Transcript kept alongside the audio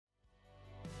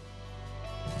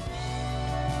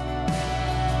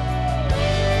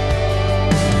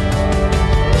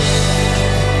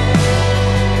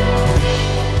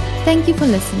Thank you for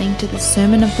listening to the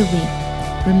Sermon of the Week.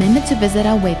 Remember to visit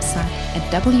our website at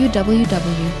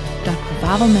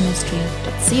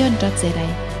www.revivalministry.co.za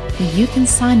where you can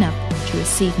sign up to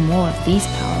receive more of these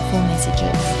powerful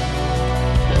messages.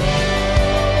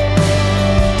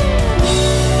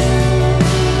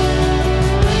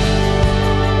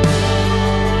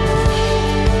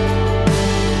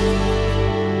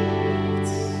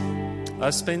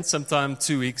 I spent some time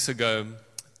 3 weeks ago,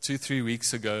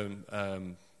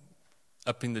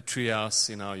 up in the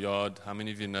treehouse in our yard. How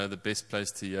many of you know the best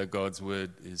place to hear God's word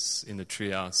is in a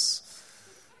treehouse?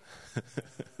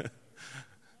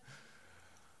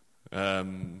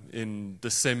 In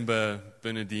December,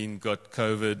 Bernadine got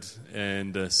COVID,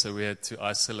 and so we had to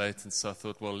isolate. And so I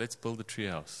thought, well, let's build a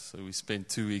treehouse. So we spent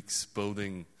 2 weeks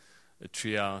building a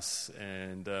treehouse,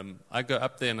 and I go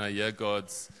up there and I hear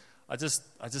God's. I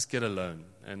just get alone,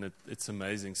 and it's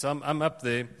amazing. So I'm up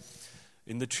there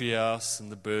in the treehouse,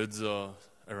 and the birds are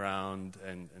around,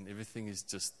 and everything is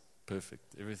just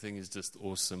perfect. Everything is just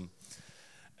awesome.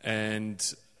 And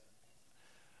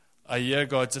I hear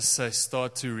God just say,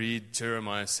 start to read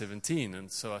Jeremiah 17.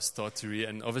 And so I start to read,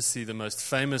 and obviously the most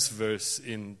famous verse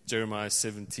in Jeremiah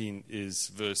 17 is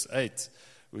verse 8,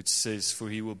 which says, for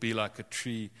he will be like a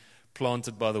tree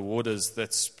planted by the waters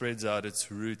that spreads out its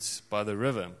roots by the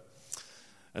river.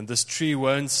 And this tree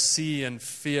won't see and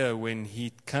fear when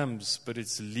heat comes, but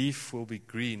its leaf will be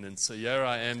green. And so here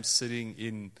I am sitting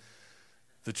in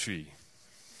the tree.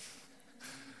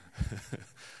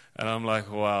 And I'm like,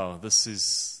 wow, this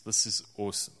is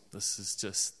awesome. This is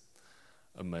just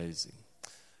amazing.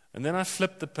 And then I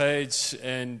flip the page,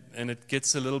 and it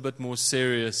gets a little bit more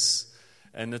serious,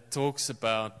 and it talks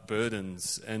about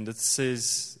burdens. And it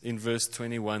says in verse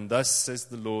 21, thus says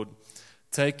the Lord,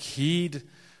 take heed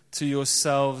to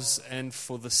yourselves and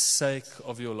for the sake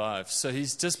of your lives. So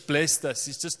he's just blessed us.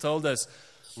 He's just told us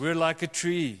we're like a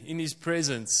tree in his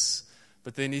presence.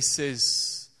 But then he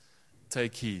says,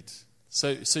 take heed.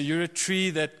 So you're a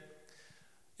tree that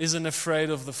isn't afraid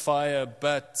of the fire,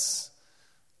 but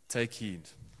take heed.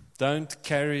 Don't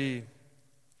carry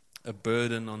a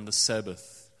burden on the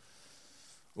Sabbath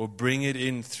or bring it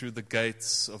in through the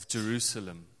gates of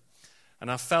Jerusalem. And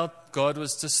I felt God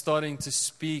was just starting to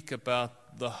speak about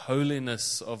the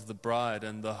holiness of the bride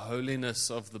and the holiness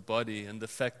of the body and the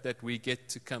fact that we get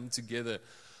to come together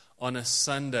on a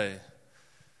Sunday.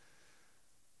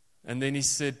 And then he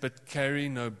said, but carry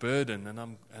no burden. And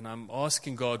I'm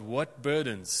asking God, what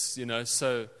burdens?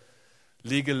 So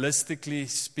legalistically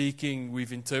speaking,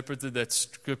 we've interpreted that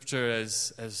scripture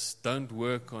as don't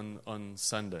work on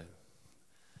Sunday.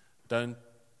 Don't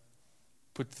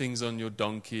put things on your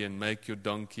donkey and make your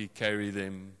donkey carry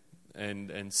them.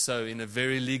 And so in a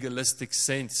very legalistic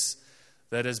sense,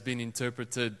 that has been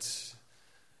interpreted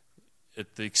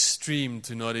at the extreme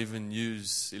to not even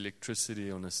use electricity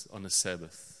on a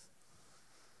Sabbath.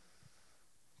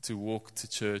 To walk to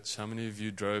church. How many of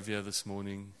you drove here this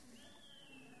morning?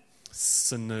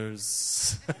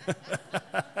 Sinners.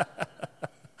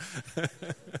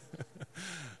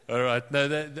 All right, no,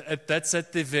 that's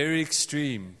at the very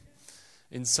extreme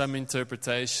in some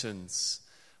interpretations.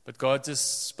 But God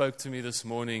just spoke to me this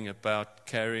morning about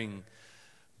carrying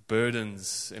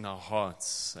burdens in our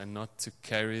hearts and not to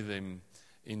carry them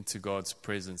into God's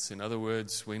presence. In other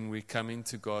words, when we come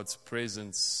into God's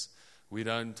presence, we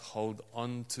don't hold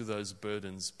on to those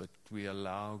burdens, but we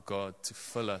allow God to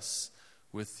fill us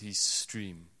with his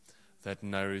stream that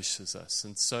nourishes us.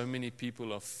 And so many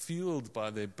people are fueled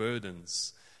by their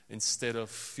burdens instead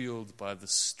of fueled by the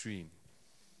stream.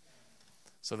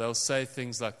 So they'll say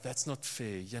things like, that's not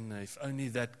fair. If only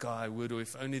that guy would, or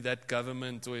if only that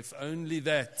government, or if only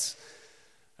that.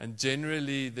 And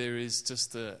generally there is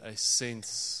just a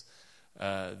sense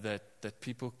that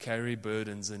people carry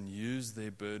burdens and use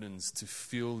their burdens to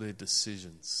fuel their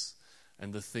decisions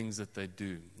and the things that they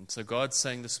do. And so God's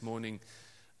saying this morning,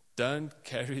 don't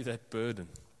carry that burden.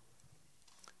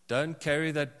 Don't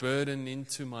carry that burden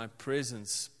into my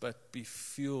presence, but be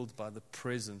fueled by the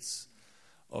presence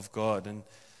of God. And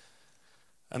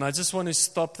I just want to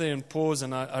stop there and pause,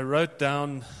 and I wrote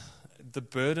down the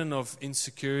burden of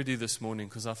insecurity this morning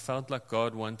because I felt like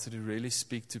God wanted to really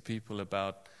speak to people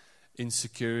about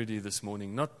insecurity this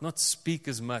morning. Not speak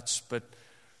as much, but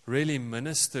really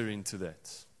minister into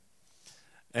that.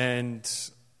 And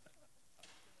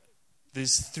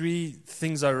there's 3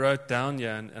 things I wrote down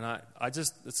here, and I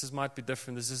just, this might be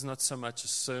different. This is not so much a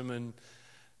sermon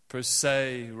per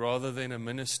se, rather than a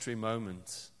ministry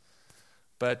moment.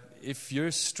 But if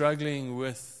you're struggling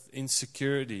with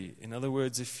insecurity, in other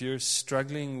words, if you're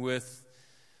struggling with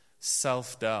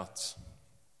self-doubt,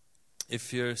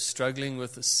 if you're struggling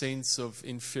with a sense of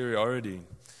inferiority,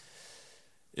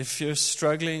 if you're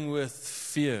struggling with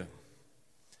fear,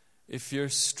 if you're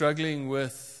struggling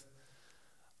with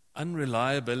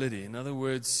unreliability, in other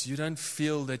words, you don't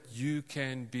feel that you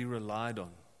can be relied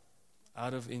on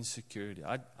out of insecurity,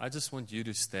 I just want you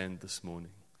to stand this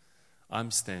morning. I'm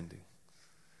standing.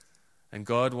 And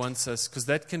God wants us, because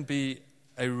that can be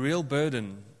a real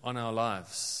burden on our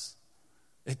lives.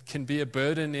 It can be a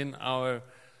burden in our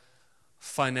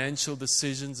financial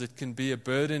decisions. It can be a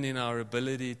burden in our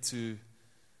ability to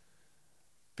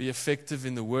be effective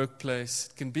in the workplace.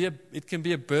 It can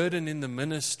be a burden in the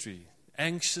ministry.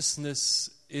 Anxiousness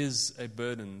is a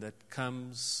burden that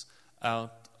comes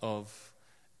out of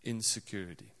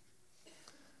insecurity.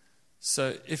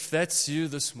 So if that's you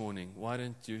this morning, why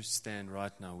don't you stand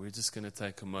right now? We're just going to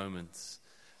take a moment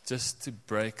just to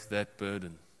break that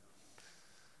burden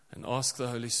and ask the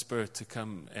Holy Spirit to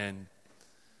come and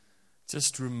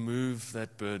just remove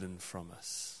that burden from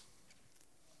us.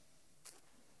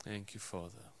 Thank you,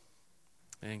 Father.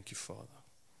 Thank you, Father.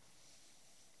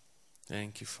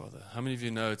 Thank you, Father. How many of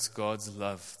you know it's God's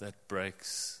love that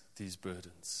breaks these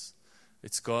burdens?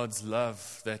 It's God's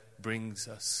love that brings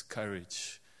us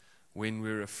courage when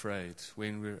we're afraid,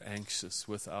 when we're anxious,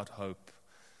 without hope.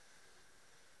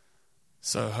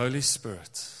 So, Holy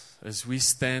Spirit, as we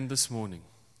stand this morning,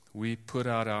 we put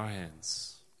out our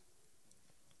hands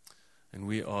and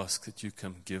we ask that you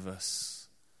come give us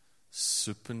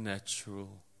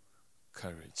supernatural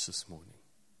courage this morning.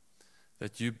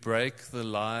 That you break the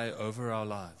lie over our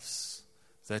lives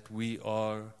that we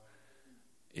are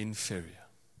inferior,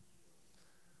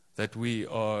 that we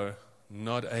are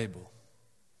not able,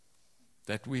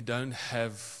 that we don't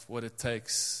have what it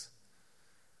takes.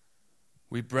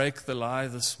 We break the lie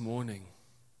this morning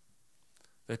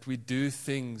that we do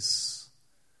things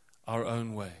our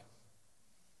own way,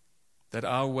 that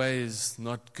our way is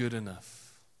not good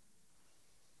enough.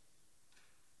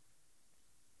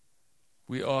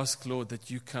 We ask, Lord, that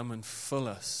you come and fill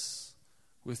us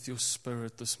with your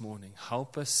Spirit this morning.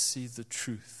 Help us see the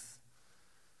truth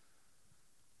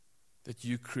that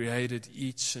you created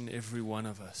each and every one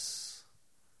of us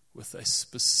with a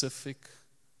specific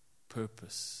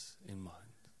purpose in mind.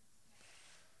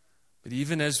 But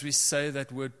even as we say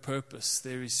that word purpose,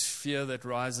 there is fear that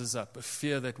rises up, a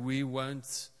fear that we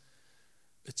won't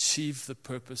achieve the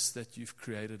purpose that you've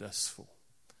created us for.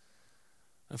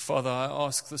 And Father, I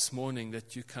ask this morning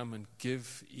that you come and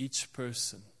give each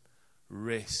person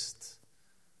rest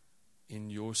in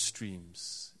your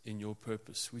streams, in your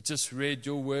purpose. We just read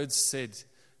your words said,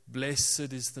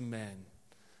 blessed is the man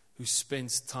who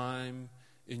spends time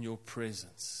in your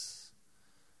presence,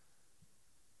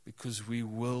 because we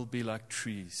will be like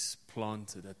trees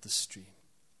planted at the stream.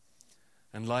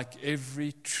 And like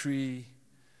every tree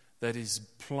that is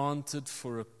planted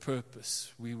for a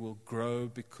purpose, we will grow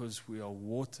because we are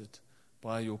watered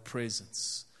by your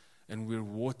presence and we're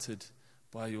watered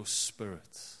by your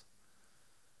Spirit.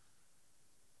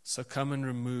 So come and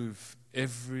remove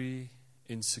every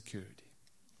insecurity,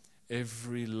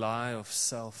 every lie of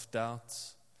self-doubt,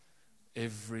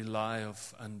 every lie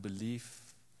of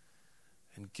unbelief,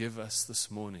 and give us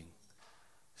this morning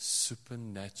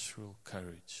supernatural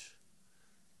courage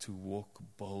to walk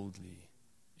boldly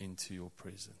into your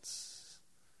presence.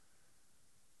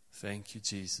 Thank you,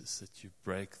 Jesus, that you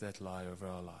break that lie over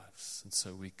our lives, and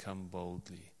so we come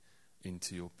boldly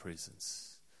into your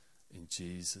presence. In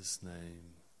Jesus'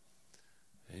 name,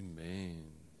 amen.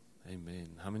 Amen.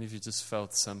 How many of you just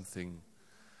felt something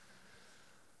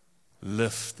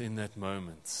lift in that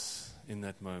moment? In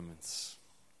that moment.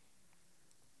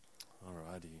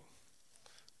 Alrighty.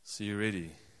 So you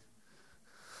ready?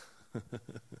 Okay.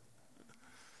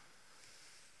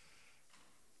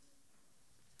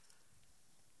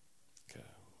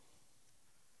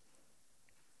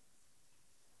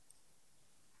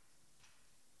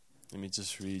 Let me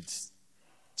just read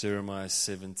Jeremiah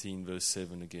 17 verse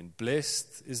 7 again.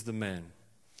 Blessed is the man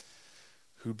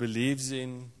who believes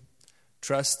in,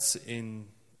 trusts in,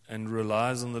 and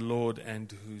relies on the Lord,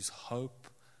 and whose hope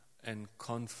and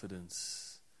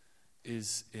confidence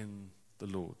is in the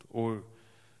Lord, or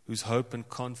whose hope and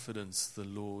confidence the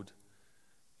Lord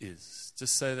is.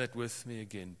 Just say that with me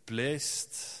again.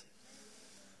 Blessed.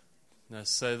 Now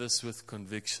say this with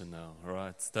conviction now, all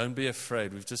right? Don't be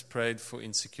afraid. We've just prayed for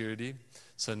insecurity,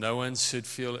 so no one should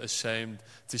feel ashamed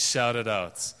to shout it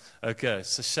out. Okay,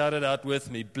 so shout it out with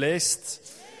me.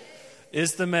 Blessed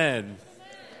is the man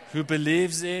who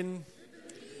believes in,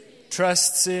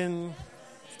 trusts in,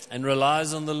 and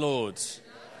relies on the Lord,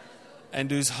 and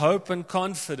whose hope and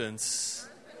confidence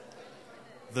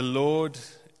the Lord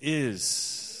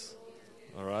is.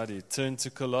 Alrighty, turn to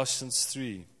Colossians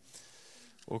 3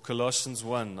 or Colossians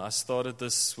 1. I started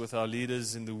this with our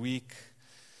leaders in the week,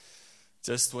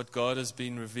 just what God has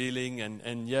been revealing.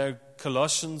 And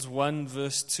Colossians 1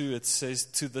 verse 2, it says,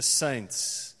 to the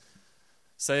saints.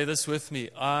 Say this with me,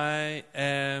 I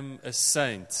am a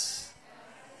saint.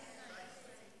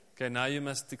 Okay, now you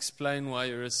must explain why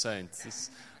you're a saint.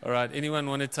 All right, anyone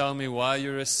want to tell me why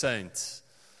you're a saint?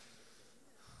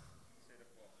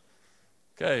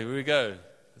 Okay, here we go.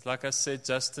 Like I said,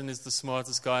 Justin is the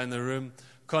smartest guy in the room.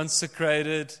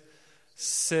 Consecrated,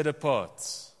 set apart.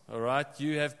 All right,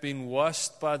 you have been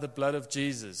washed by the blood of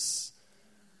Jesus.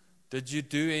 Did you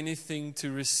do anything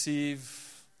to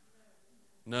receive?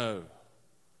 No.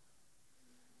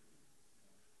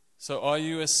 So are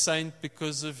you a saint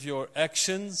because of your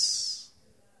actions?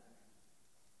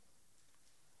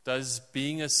 Does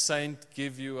being a saint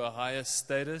give you a higher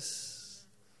status?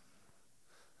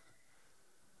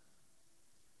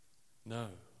 No.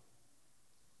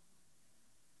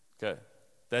 Okay,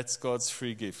 that's God's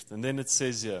free gift. And then it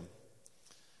says here,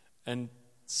 and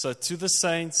so to the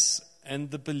saints and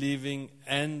the believing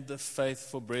and the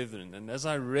faithful brethren. And as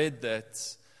I read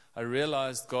that, I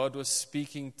realized God was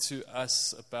speaking to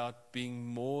us about being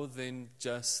more than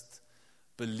just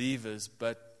believers,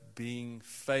 but being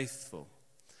faithful.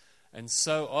 And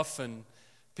so often,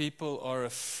 people are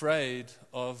afraid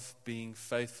of being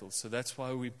faithful. So that's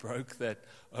why we broke that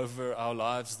over our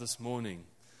lives this morning.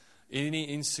 Any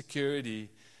insecurity,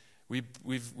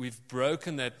 we've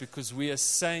broken that because we as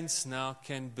saints now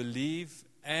can believe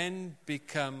and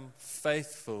become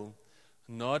faithful,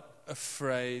 not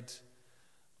afraid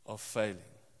of failing,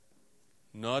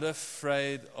 not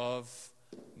afraid of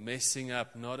messing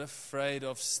up, not afraid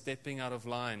of stepping out of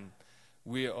line.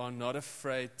 We are not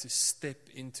afraid to step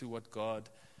into what God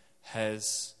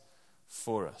has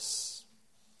for us.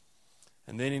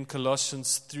 And then in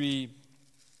Colossians 3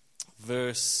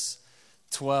 verse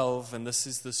 12, and this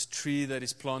is this tree that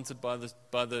is planted by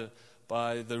the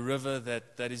river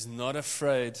that is not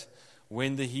afraid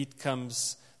when the heat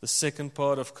comes. The second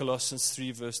part of Colossians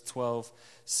 3 verse 12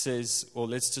 says, or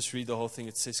let's just read the whole thing.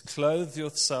 It says, clothe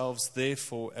yourselves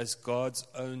therefore as God's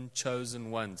own chosen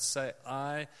ones. Say,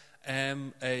 I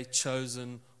am a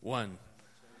chosen one.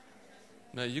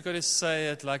 No, you got to say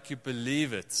it like you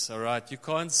believe it, all right? You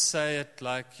can't say it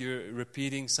like you're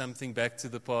repeating something back to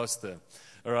the pastor,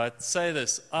 all right? Say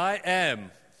this, I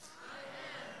am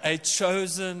a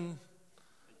chosen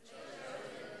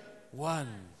one.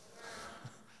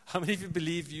 How many of you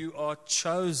believe you are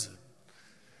chosen?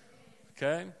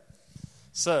 Okay?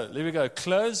 So, there we go.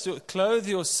 Clothe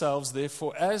yourselves,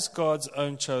 therefore, as God's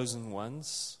own chosen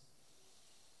ones.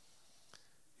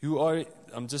 You are,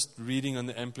 I'm just reading on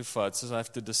the Amplified, so I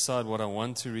have to decide what I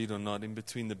want to read or not in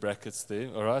between the brackets there.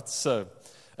 All right? So,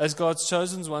 as God's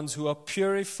chosen ones who are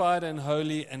purified and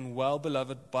holy and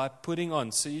well-beloved by putting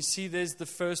on. So, you see, there's the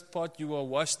first part, you are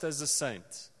washed as a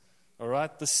saint. All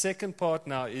right? The second part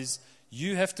now is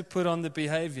you have to put on the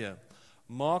behavior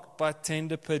marked by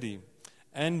tender pity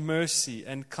and mercy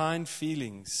and kind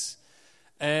feelings.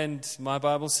 And my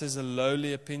Bible says a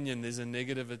lowly opinion. There's a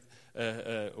negative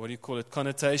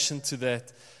connotation to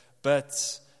that.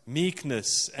 But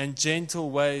meekness and gentle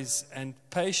ways and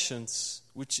patience,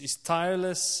 which is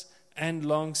tireless and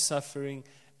long-suffering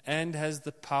and has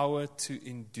the power to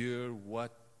endure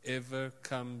whatever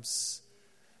comes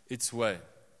its way.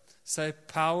 Say,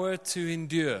 power to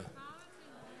endure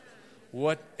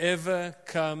whatever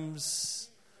comes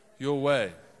your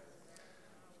way.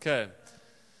 Okay.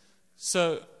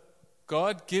 So,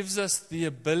 God gives us the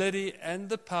ability and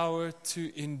the power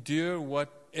to endure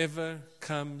whatever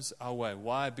comes our way.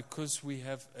 Why? Because we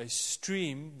have a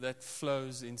stream that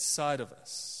flows inside of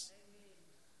us.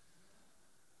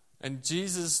 And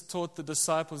Jesus taught the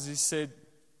disciples, he said,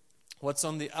 what's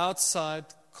on the outside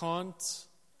can't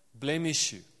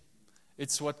blemish you.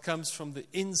 It's what comes from the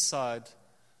inside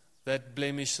that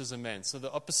blemishes a man. So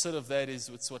the opposite of that is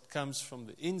it's what comes from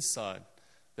the inside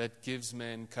that gives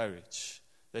man courage,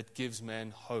 that gives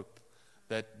man hope,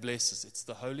 that blesses. It's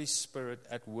the Holy Spirit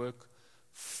at work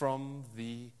from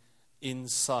the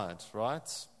inside, right?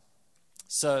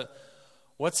 So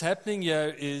what's happening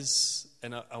here is,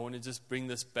 and I want to just bring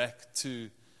this back to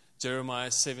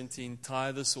Jeremiah 17,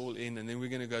 tie this all in, and then we're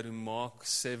going to go to Mark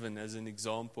 7 as an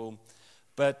example.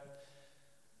 But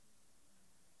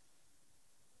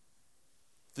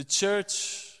the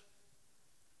church,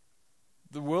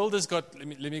 the world has got,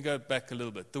 let me go back a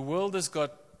little bit. The world has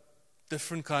got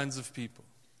different kinds of people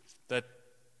that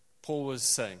Paul was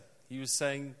saying. He was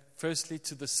saying, firstly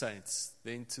to the saints,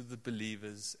 then to the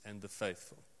believers and the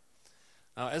faithful.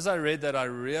 Now, as I read that, I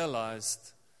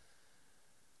realized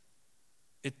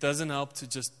it doesn't help to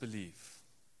just believe.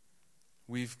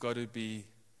 We've got to be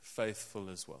faithful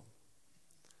as well.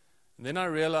 And then I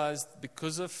realized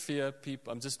because of fear,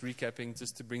 I'm just recapping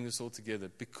just to bring this all together.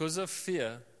 Because of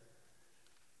fear,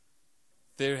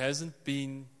 there hasn't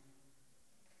been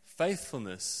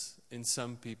faithfulness in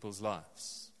some people's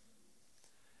lives.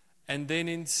 And then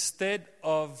instead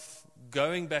of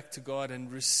going back to God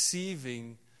and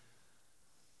receiving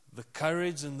the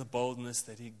courage and the boldness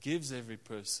that He gives every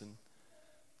person,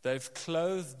 they've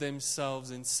clothed themselves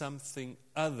in something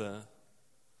other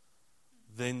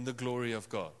than the glory of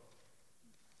God.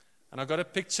 And I got a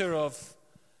picture of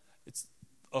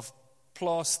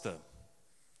plaster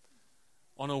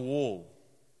on a wall.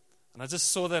 And I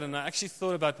just saw that, and I actually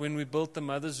thought about when we built the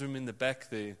mother's room in the back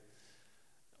there.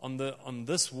 On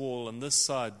this wall, on this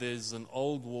side, there's an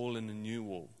old wall and a new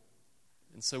wall.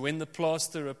 And so when the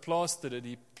plasterer plastered it,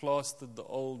 he plastered the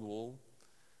old wall,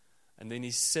 and then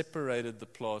he separated the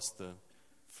plaster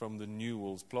from the new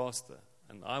wall's plaster.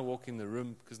 And I walk in the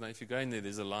room, because now if you go in there,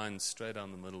 there's a line straight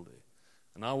down the middle there.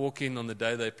 And I walk in on the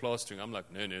day they're plastering, I'm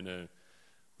like, no,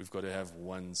 we've got to have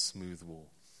one smooth wall.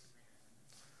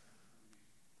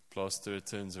 Plasterer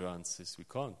turns around and says, we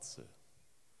can't, sir.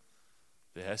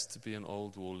 There has to be an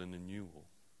old wall and a new wall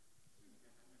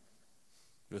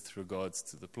with regards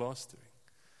to the plastering.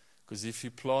 Because if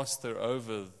you plaster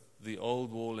over the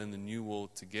old wall and the new wall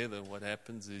together, what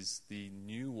happens is the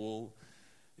new wall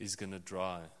is going to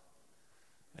dry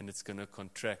and it's going to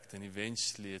contract and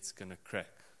eventually it's going to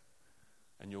crack.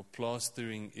 And your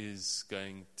plastering is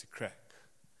going to crack.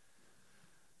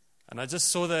 And I just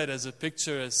saw that as a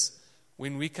picture as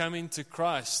when we come into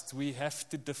Christ, we have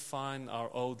to define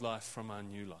our old life from our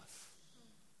new life.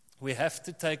 We have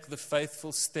to take the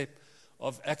faithful step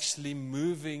of actually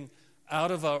moving out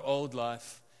of our old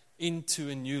life into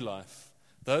a new life.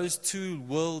 Those two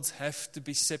worlds have to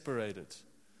be separated.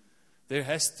 There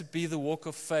has to be the walk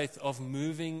of faith of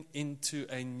moving into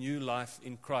a new life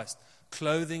in Christ,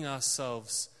 clothing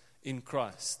ourselves in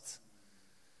Christ.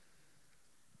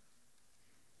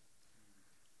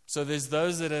 So there's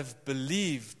those that have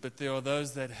believed, but there are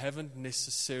those that haven't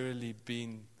necessarily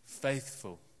been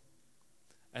faithful.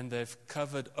 And they've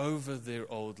covered over their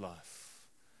old life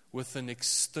with an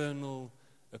external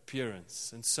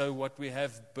appearance. And so what we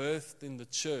have birthed in the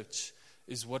church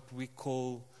is what we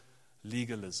call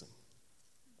legalism.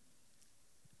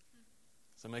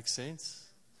 Does that make sense?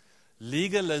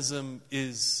 Legalism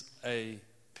is a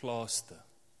plaster.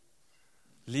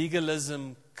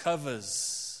 Legalism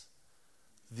covers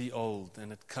the old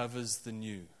and it covers the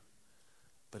new,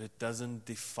 but it doesn't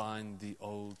define the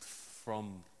old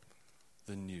from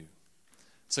the new.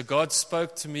 So God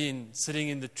spoke to me sitting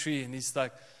in the tree, and He's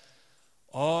like,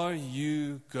 are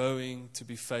you going to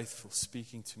be faithful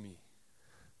speaking to me?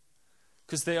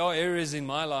 Because there are areas in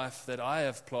my life that I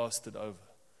have plastered over.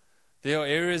 There are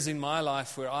areas in my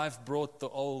life where I've brought the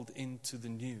old into the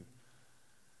new.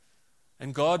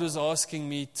 And God was asking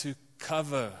me to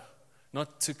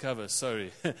not to cover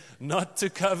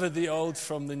the old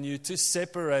from the new, to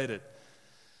separate it.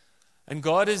 And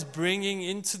God is bringing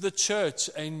into the church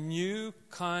a new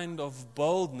kind of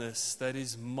boldness that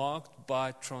is marked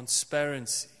by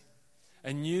transparency.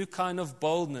 A new kind of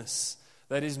boldness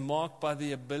that is marked by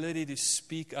the ability to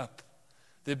speak up.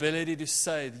 The ability to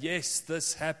say, yes,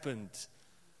 this happened.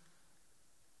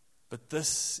 But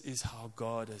this is how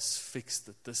God has fixed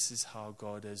it. This is how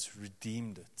God has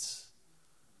redeemed it.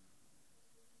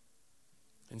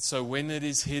 And so when it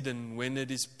is hidden, when it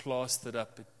is plastered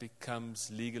up, it becomes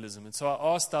legalism. And so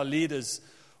I asked our leaders,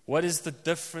 what is the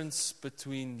difference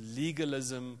between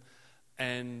legalism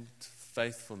and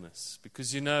faithfulness?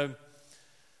 Because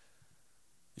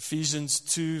Ephesians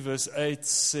 2 verse 8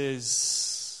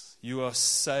 says, you are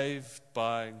saved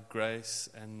by grace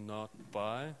and not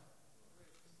by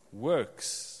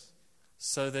works,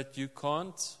 so that you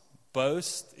can't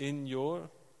boast in your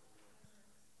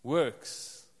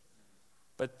works.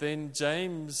 But then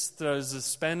James throws a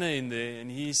spanner in there and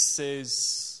he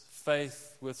says,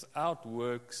 faith without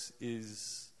works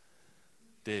is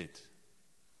dead.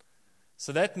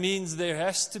 So that means there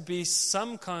has to be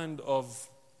some kind of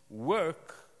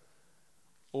work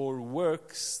or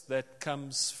works that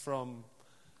comes from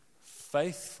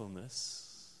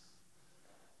faithfulness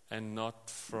and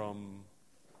not from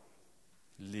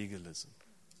legalism.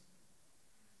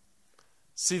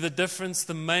 See the difference,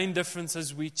 the main difference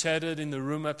as we chatted in the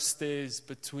room upstairs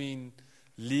between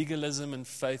legalism and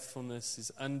faithfulness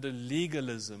is under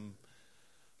legalism,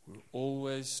 we're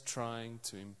always trying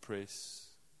to impress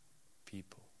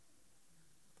people.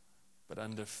 But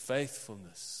under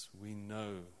faithfulness, we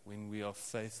know when we are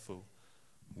faithful,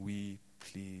 we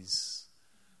please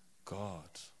God.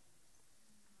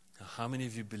 Now, how many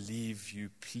of you believe you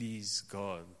please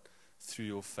God through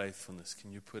your faithfulness?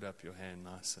 Can you put up your hand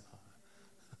nice and high?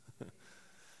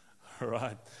 All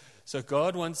right. So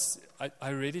God wants, I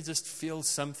really just feel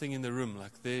something in the room.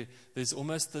 Like there's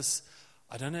almost this,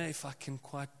 I don't know if I can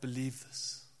quite believe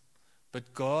this.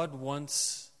 But God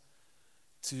wants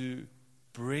to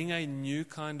bring a new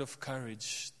kind of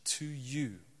courage to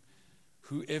you,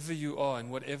 whoever you are, in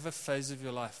whatever phase of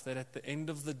your life, that at the end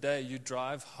of the day you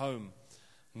drive home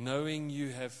knowing you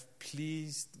have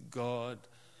pleased God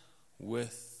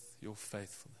with your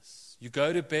faithfulness. You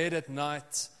go to bed at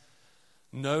night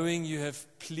knowing you have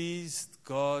pleased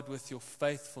God with your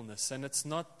faithfulness. And it's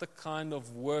not the kind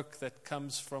of work that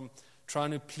comes from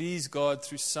trying to please God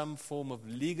through some form of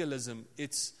legalism.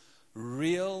 It's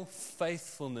real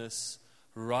faithfulness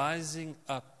rising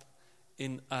up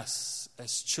in us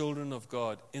as children of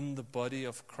God, in the body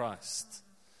of Christ.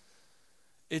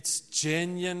 It's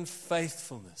genuine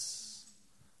faithfulness,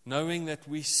 knowing that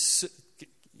we say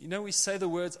the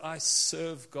words, I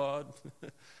serve God,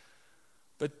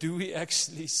 but do we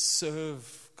actually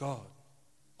serve God?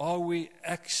 Are we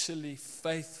actually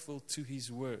faithful to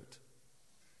His word?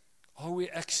 Are we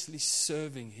actually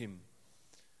serving Him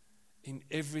in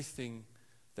everything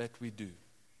that we do?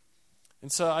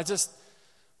 And so I just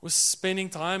was spending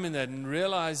time in that and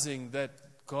realizing that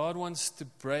God wants to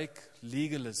break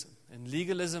legalism. And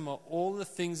legalism are all the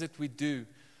things that we do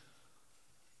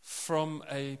from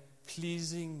a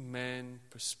pleasing man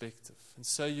perspective. And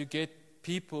so you get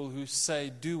people who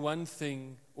say do one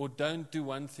thing or don't do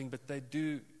one thing, but they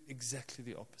do exactly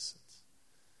the opposite.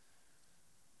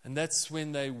 And that's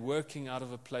when they're working out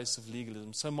of a place of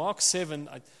legalism. So Mark 7,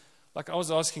 I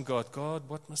was asking God,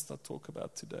 what must I talk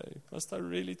about today? Must I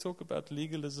really talk about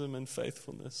legalism and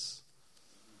faithfulness?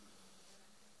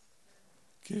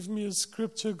 Give me a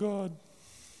scripture, God.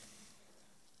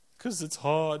 Because it's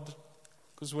hard.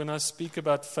 Because when I speak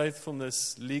about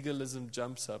faithfulness, legalism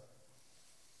jumps up.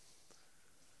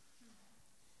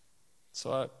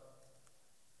 So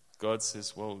God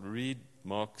says, well, read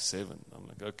Mark 7. I'm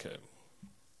like, okay.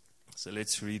 So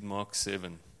let's read Mark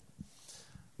 7.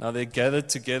 Now there gathered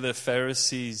together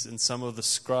Pharisees and some of the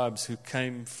scribes who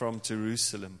came from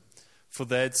Jerusalem, for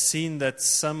they had seen that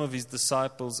some of his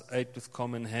disciples ate with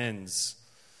common hands,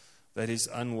 that is,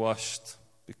 unwashed,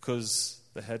 because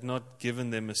they had not given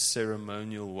them a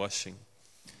ceremonial washing.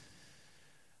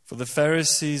 For the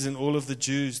Pharisees and all of the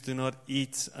Jews do not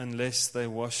eat unless they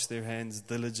wash their hands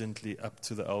diligently up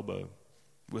to the elbow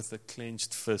with a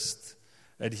clenched fist,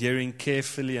 adhering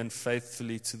carefully and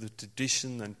faithfully to the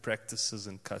tradition and practices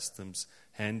and customs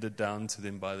handed down to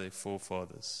them by their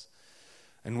forefathers.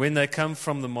 And when they come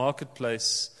from the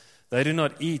marketplace, they do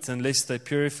not eat unless they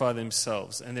purify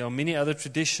themselves. And there are many other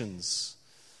traditions,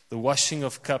 the washing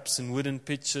of cups and wooden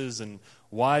pitchers and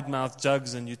wide-mouthed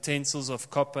jugs and utensils of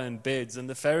copper and beds. And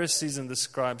the Pharisees and the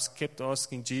scribes kept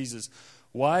asking Jesus,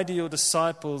 why do your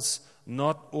disciples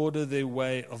not order their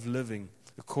way of living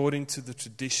according to the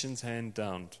traditions handed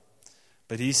down?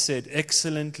 But he said,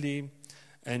 excellently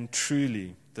and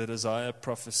truly did Isaiah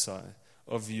prophesy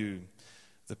of you,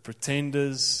 the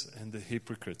pretenders and the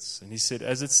hypocrites. And he said,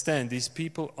 as it stands, these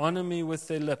people honor me with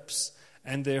their lips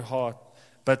and their heart,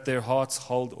 but their hearts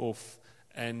hold off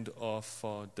and are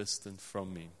far distant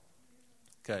from me.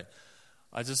 Okay,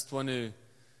 I just want to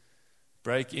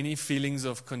break any feelings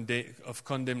of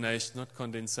condemnation, not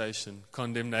condensation,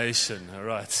 condemnation, all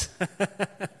right?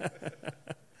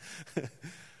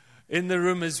 In the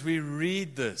room as we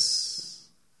read this,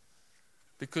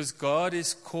 because God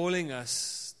is calling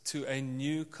us to a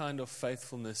new kind of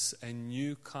faithfulness, a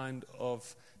new kind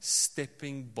of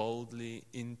stepping boldly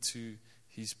into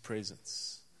His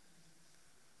presence.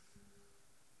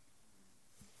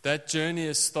 That journey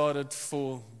has started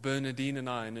for Bernadine and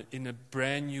I in a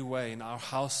brand new way in our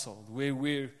household, where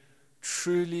we're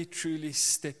truly, truly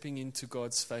stepping into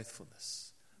God's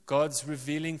faithfulness. God's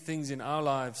revealing things in our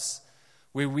lives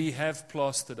where we have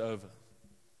plastered over,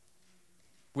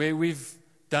 where we've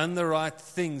done the right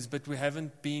things, but we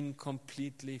haven't been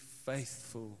completely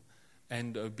faithful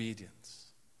and obedient.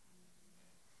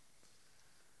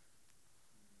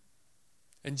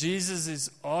 And Jesus is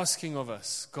asking of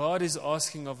us, God is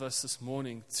asking of us this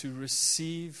morning to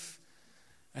receive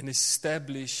and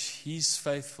establish His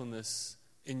faithfulness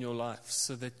in your life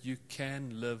so that you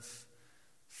can live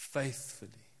faithfully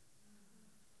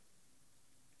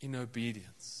in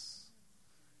obedience.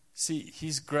 See,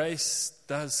 His grace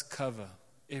does cover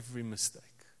every mistake.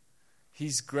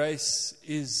 His grace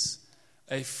is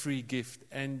a free gift,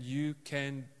 and you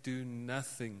can do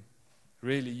nothing,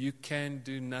 really, you can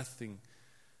do nothing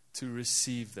to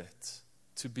receive that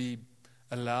to be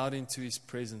allowed into His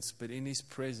presence. But in His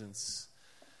presence,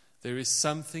 there is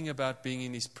something about being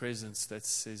in His presence that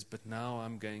says, but now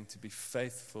I'm going to be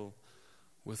faithful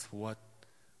with what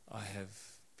I have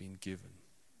been given.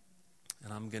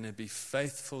 And I'm going to be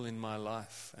faithful in my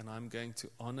life, and I'm going to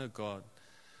honor God.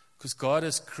 Because God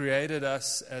has created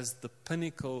us as the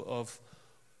pinnacle of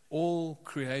all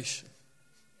creation.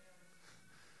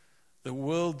 The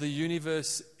world, the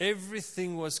universe,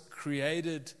 everything was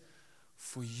created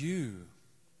for you.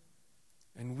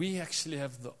 And we actually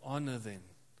have the honor then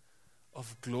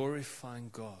of glorifying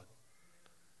God.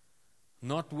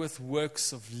 Not with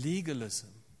works of legalism,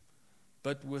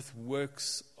 but with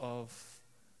works of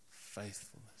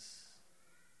faithfulness.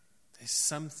 There's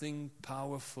something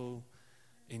powerful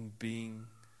in being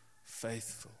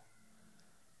faithful,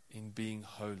 in being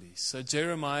holy. So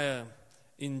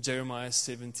in Jeremiah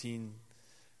 17,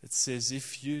 it says,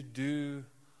 if you do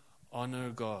honor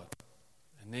God,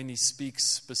 and then he speaks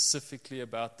specifically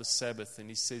about the Sabbath, and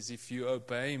he says, if you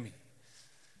obey me,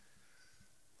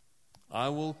 I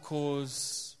will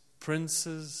cause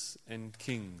princes and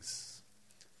kings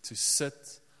to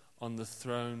sit on the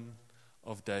throne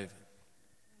of David.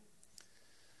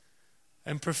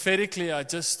 And prophetically, I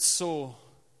just saw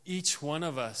each one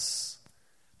of us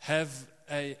have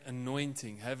an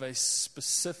anointing, have a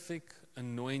specific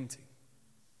anointing.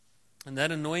 And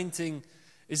that anointing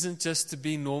isn't just to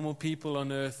be normal people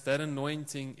on earth. That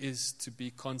anointing is to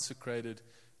be consecrated,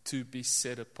 to be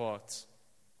set apart,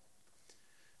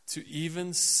 to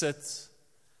even sit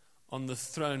on the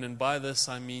throne. And by this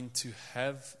I mean to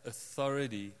have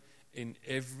authority in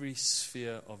every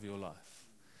sphere of your life.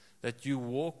 That you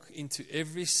walk into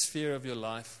every sphere of your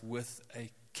life with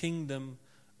a kingdom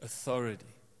authority.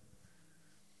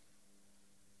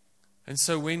 And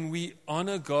so when we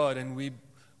honor God and we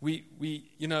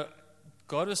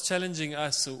God was challenging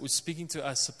us, or was speaking to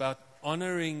us about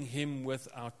honoring Him with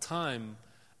our time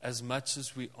as much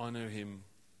as we honor Him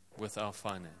with our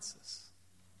finances.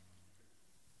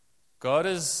 God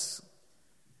has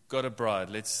got a bride.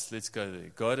 Let's go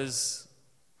there. God has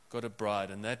got a bride,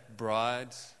 and that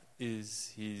bride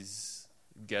is His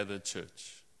gathered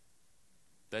church.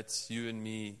 That's you and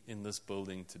me in this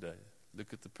building today.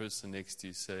 Look at the person next to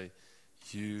you, say,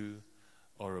 you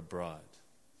are a bride.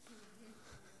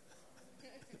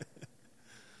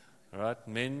 All right,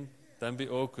 men, don't be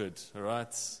awkward, all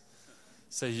right?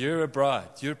 Say, you're a bride.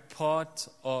 You're part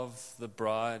of the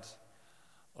bride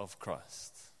of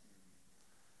Christ.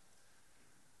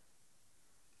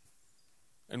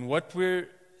 And what we're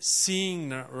seeing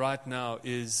right now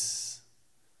is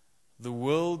the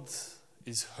world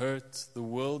is hurt, the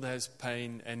world has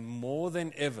pain, and more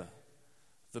than ever,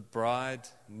 the bride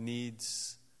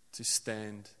needs to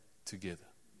stand together.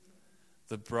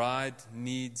 The bride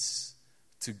needs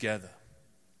to gather.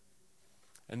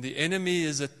 And the enemy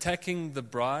is attacking the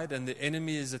bride, and the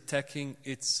enemy is attacking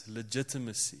its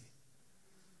legitimacy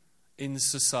in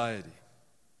society.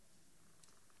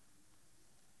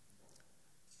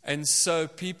 And so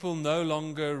people no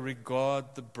longer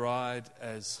regard the bride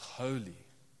as holy.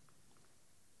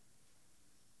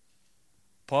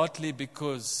 Partly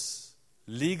because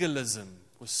legalism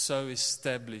was so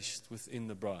established within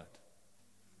the bride.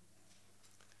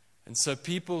 And so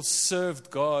people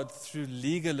served God through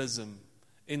legalism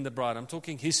in the bride. I'm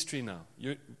talking history now.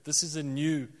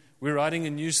 We're writing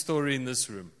a new story in this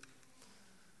room.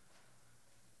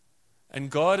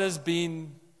 And God has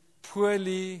been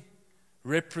poorly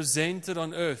represented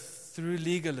on earth through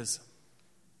legalism.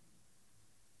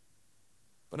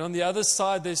 But on the other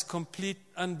side, there's complete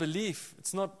unbelief.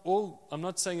 I'm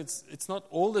not saying it's not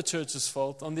all the church's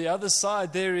fault. On the other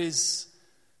side, there is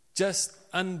just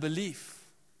unbelief.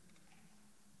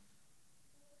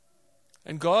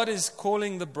 And God is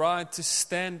calling the bride to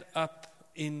stand up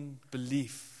in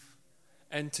belief,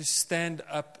 and to stand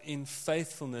up in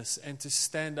faithfulness, and to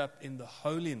stand up in the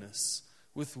holiness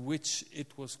with which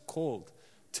it was called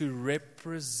to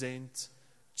represent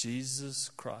Jesus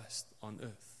Christ on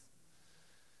earth.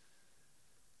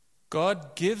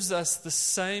 God gives us the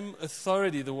same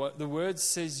authority. The word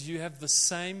says you have the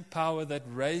same power that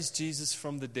raised Jesus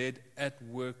from the dead at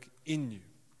work in you.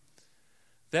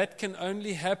 That can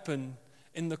only happen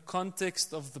in the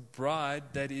context of the bride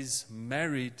that is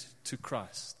married to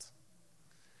Christ.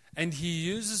 And He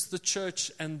uses the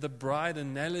church and the bride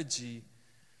analogy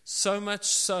so much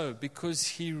so because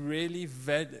He really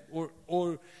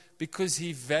because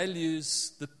He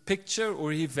values the picture,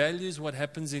 or He values what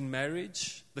happens in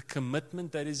marriage, the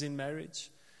commitment that is in marriage.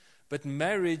 But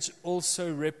marriage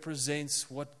also represents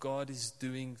what God is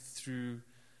doing through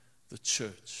the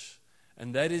church.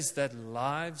 And that is that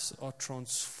lives are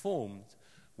transformed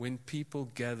when people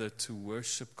gather to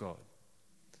worship God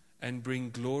and bring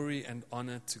glory and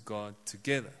honor to God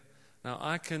together. Now,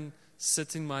 I can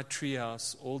sit in my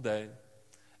treehouse all day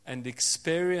and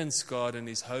experience God and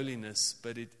His holiness,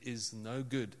 but it is no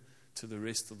good to the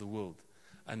rest of the world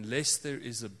unless there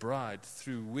is a bride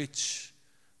through which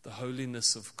the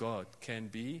holiness of God can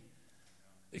be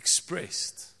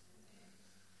expressed.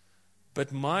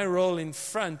 But my role in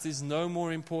front is no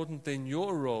more important than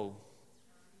your role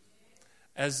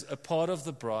as a part of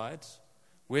the bride,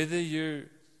 whether you're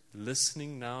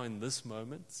listening now in this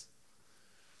moment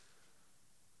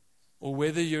or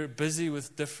whether you're busy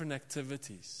with different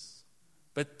activities.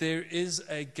 But there is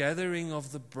a gathering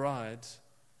of the bride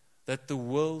that the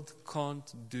world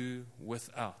can't do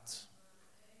without.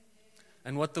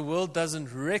 And what the world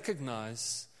doesn't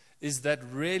recognize is that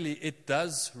really it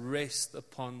does rest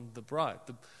upon the bride.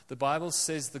 The Bible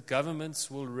says the governments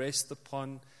will rest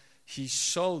upon His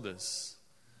shoulders.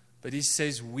 But He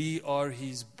says we are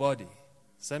His body.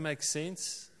 Does that make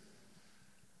sense?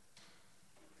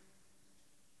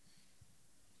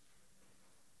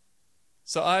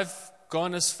 So I've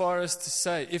gone as far as to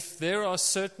say, if there are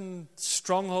certain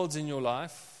strongholds in your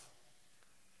life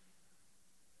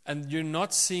and you're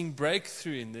not seeing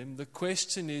breakthrough in them, the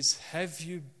question is, have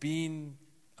you been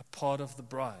a part of the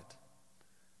bride?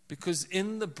 Because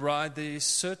in the bride there is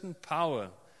certain power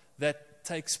that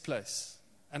takes place.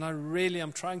 And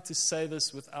I'm trying to say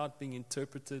this without being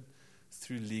interpreted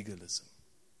through legalism.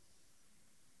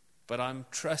 But I'm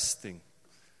trusting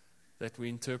that we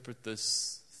interpret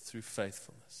this through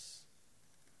faithfulness.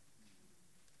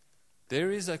 There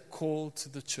is a call to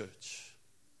the church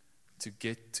to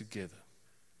get together,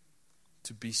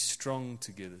 to be strong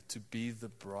together, to be the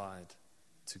bride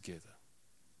together.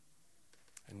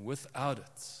 And without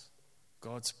it,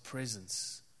 God's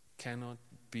presence cannot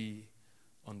be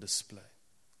on display.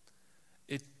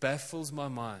 It baffles my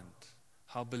mind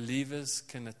how believers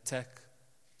can attack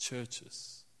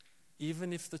churches,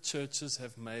 even if the churches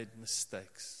have made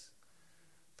mistakes.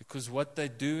 Because what they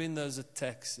do in those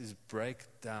attacks is break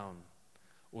down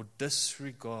or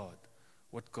disregard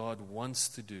what God wants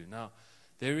to do. Now,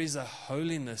 there is a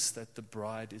holiness that the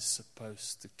bride is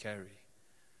supposed to carry.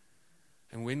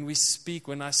 And when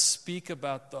I speak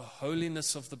about the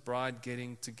holiness of the bride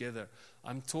getting together,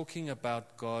 I'm talking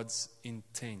about God's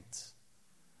intent.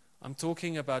 I'm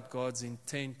talking about God's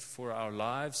intent for our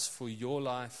lives, for your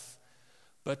life,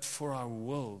 but for our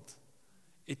world.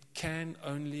 It can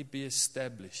only be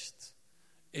established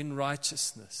in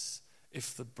righteousness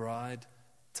if the bride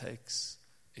takes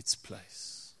its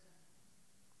place.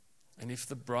 And if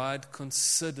the bride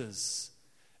considers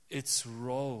its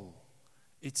role,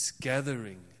 its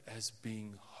gathering as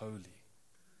being holy.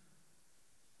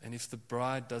 And if the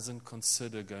bride doesn't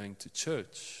consider going to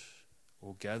church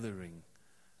or gathering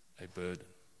a burden.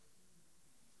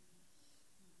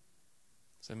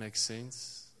 Does that make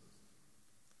sense?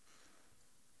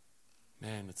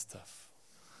 Man, it's tough.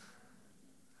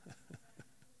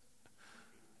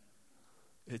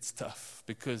 It's tough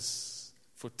because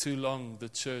for too long the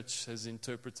church has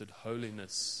interpreted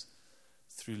holiness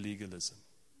through legalism.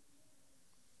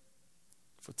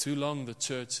 For too long the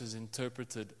church has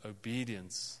interpreted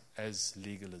obedience as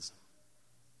legalism,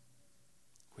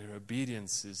 where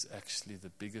obedience is actually the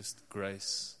biggest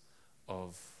grace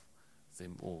of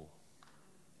them all.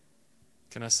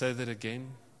 Can I say that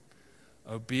again?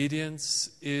 Obedience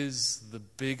is the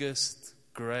biggest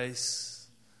grace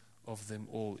of them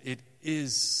all. It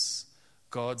is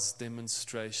God's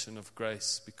demonstration of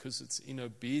grace because it's in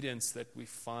obedience that we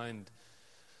find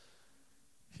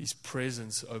His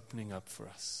presence opening up for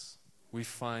us. We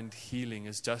find healing.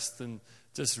 As Justin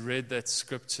just read that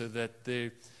scripture, that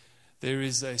there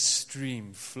is a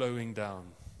stream flowing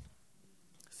down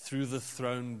through the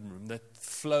throne room that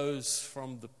flows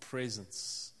from the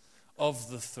presence of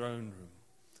the throne room.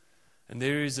 And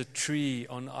there is a tree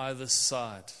on either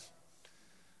side,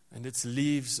 and its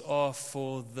leaves are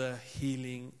for the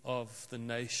healing of the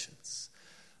nations.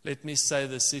 Let me say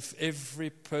this, if every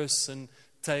person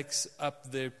takes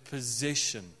up their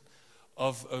position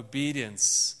of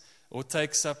obedience or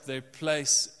takes up their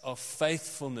place of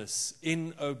faithfulness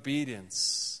in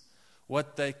obedience,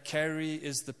 what they carry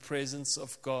is the presence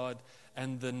of God,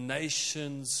 and the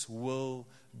nations will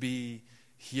be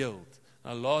healed.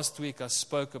 Now, last week I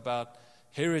spoke about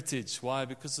heritage. Why?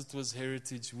 Because it was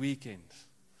Heritage Weekend.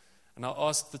 And I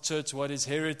asked the church, what is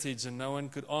heritage? And no one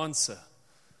could answer.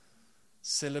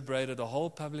 Celebrated a whole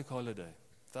public holiday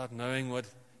without knowing what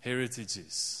heritage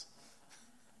is.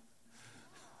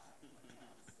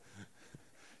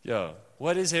 Yeah,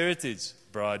 what is heritage?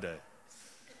 Bride Day.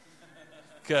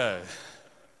 Okay.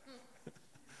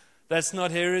 That's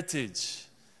not heritage.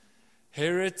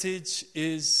 Heritage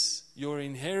is your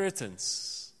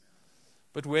inheritance.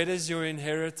 But where does your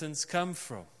inheritance come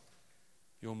from?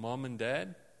 Your mom and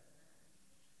dad?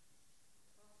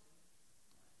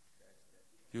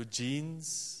 Your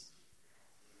genes?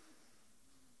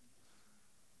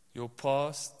 Your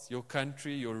past? Your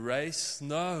country? Your race?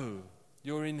 No.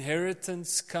 Your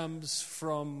inheritance comes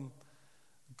from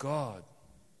God.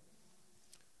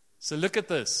 So look at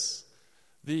this.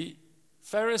 The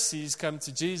Pharisees come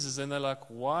to Jesus and they're like,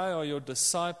 why are your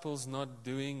disciples not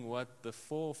doing what the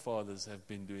forefathers have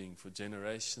been doing for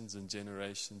generations and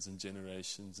generations and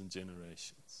generations and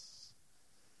generations?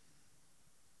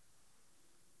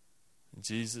 And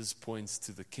Jesus points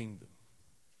to the kingdom.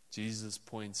 Jesus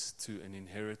points to an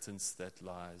inheritance that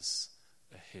lies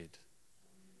ahead.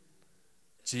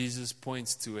 Jesus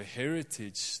points to a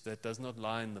heritage that does not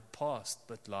lie in the past,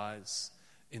 but lies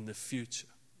in the future.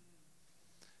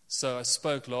 So I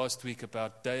spoke last week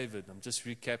about David. I'm just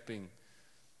recapping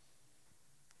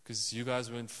because you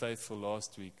guys weren't faithful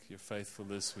last week. You're faithful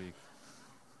this week.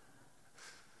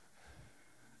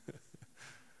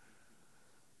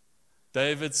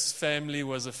 David's family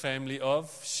was a family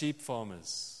of sheep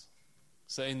farmers.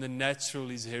 So in the natural,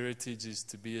 his heritage is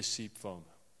to be a sheep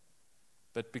farmer.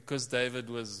 But because David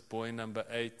was boy number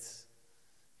 8,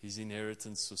 his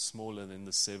inheritance was smaller than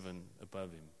the 7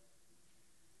 above him.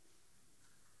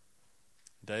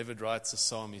 David writes a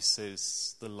psalm, he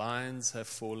says, the lions have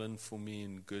fallen for me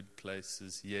in good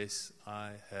places. Yes,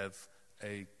 I have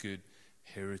a good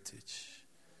heritage.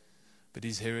 But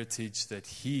his heritage that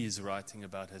he is writing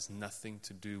about has nothing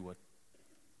to do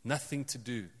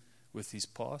with his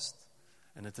past,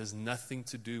 and it has nothing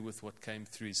to do with what came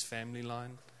through his family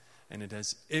line, and it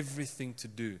has everything to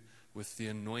do with the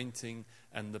anointing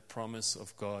and the promise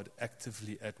of God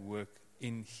actively at work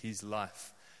in his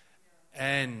life.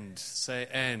 And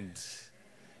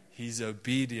his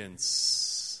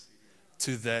obedience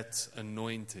to that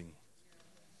anointing.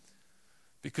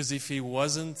 Because if he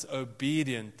wasn't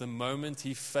obedient, the moment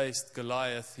he faced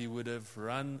Goliath, he would have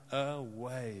run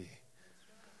away.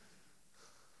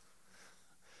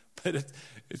 But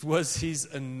it was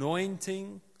his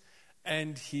anointing,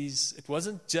 and it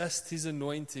wasn't just his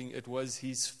anointing, it was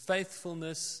his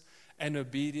faithfulness and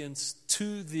obedience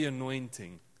to the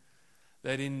anointing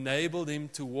that enabled him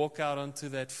to walk out onto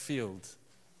that field.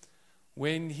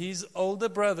 When his older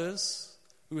brothers,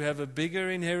 who have a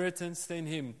bigger inheritance than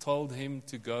him, told him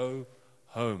to go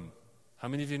home. How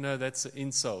many of you know that's an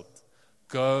insult?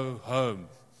 Go home.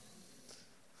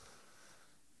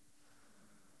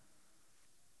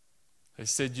 They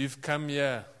said, you've come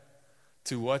here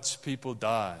to watch people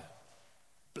die.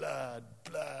 Blood,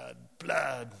 blood,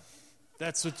 blood.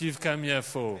 That's what you've come here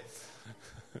for.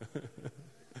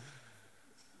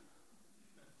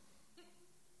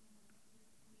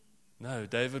 No,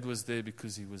 David was there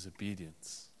because he was obedient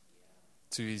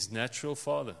to his natural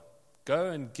father. Go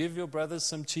and give your brothers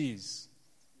some cheese.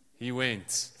 He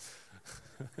went.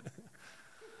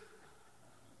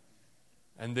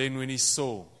 And then when he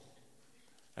saw,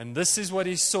 and this is what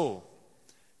he saw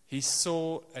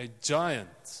a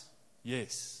giant,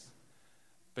 yes,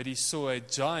 but he saw a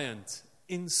giant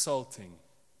insulting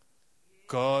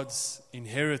God's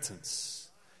inheritance.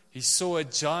 He saw a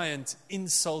giant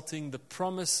insulting the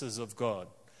promises of God.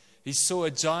 He saw a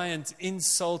giant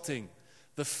insulting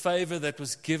the favor that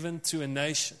was given to a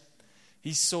nation.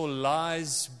 He saw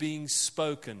lies being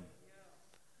spoken.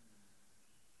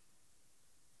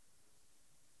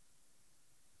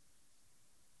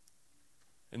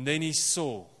 And then he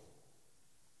saw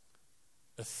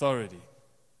authority,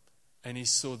 and he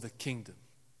saw the kingdom.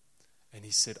 And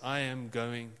he said, I am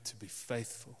going to be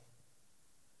faithful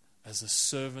as a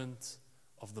servant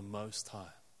of the Most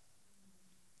High.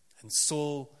 And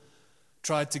Saul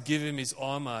tried to give him his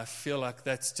armor. I feel like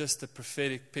that's just a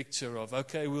prophetic picture of,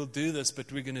 okay, we'll do this,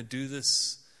 but we're going to do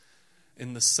this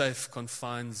in the safe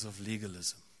confines of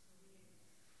legalism.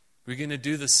 We're going to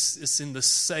do this in the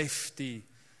safety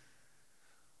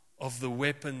of the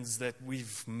weapons that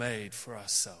we've made for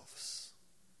ourselves.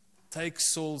 Take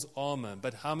Saul's armor.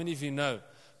 But how many of you know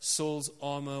Saul's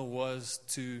armor was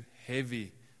too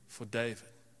heavy for David?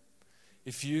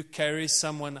 If you carry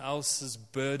someone else's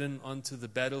burden onto the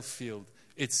battlefield,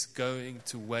 it's going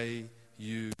to weigh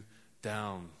you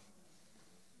down.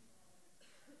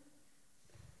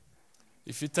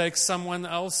 If you take someone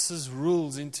else's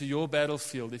rules into your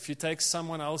battlefield, if you take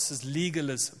someone else's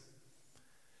legalism,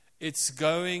 it's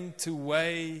going to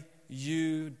weigh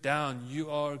you down. You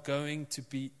are going to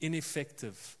be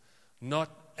ineffective, not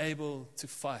able to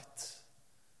fight.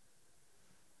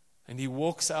 And he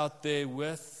walks out there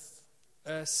with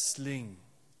a sling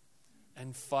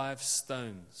and 5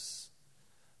 stones.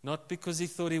 Not because he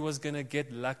thought he was going to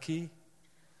get lucky,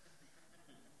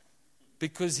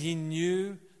 because he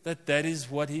knew that that is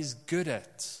what he's good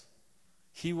at.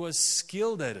 He was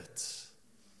skilled at it.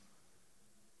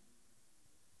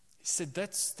 He said,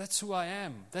 that's who I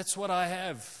am. That's what I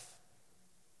have.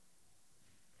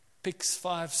 Picks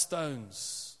 5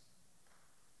 stones.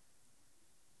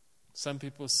 Some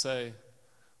people say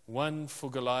 1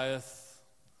 for Goliath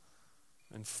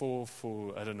and 4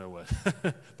 for I don't know what.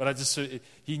 But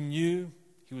he knew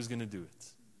he was going to do it.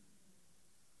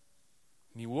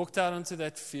 And he walked out onto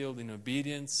that field in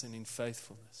obedience and in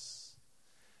faithfulness.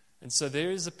 And so there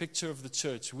is a picture of the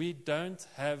church. We don't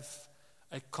have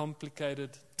a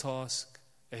complicated task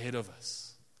ahead of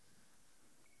us.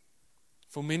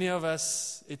 For many of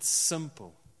us, it's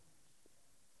simple.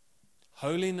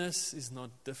 Holiness is not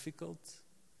difficult.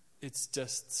 It's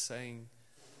just saying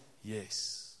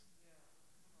yes.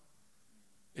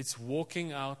 It's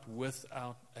walking out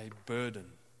without a burden.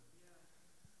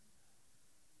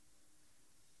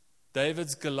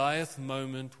 David's Goliath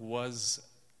moment was,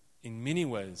 in many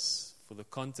ways, for the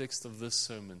context of this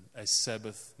sermon, a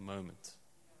Sabbath moment.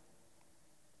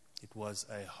 It was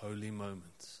a holy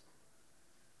moment.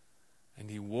 And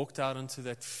he walked out onto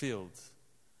that field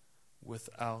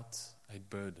without a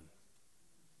burden.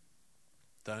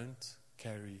 Don't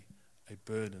carry a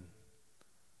burden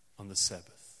on the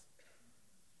Sabbath.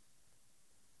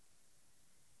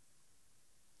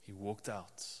 He walked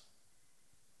out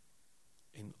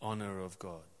in honor of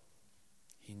God.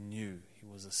 He knew he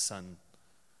was a son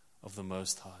of the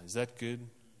Most High. Is that good?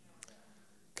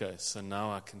 Okay, so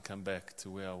now I can come back to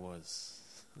where I was.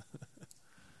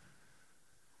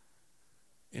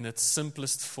 In its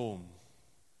simplest form,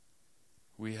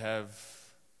 we have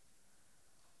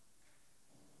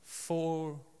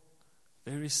 4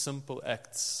 very simple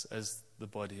acts as the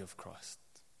body of Christ,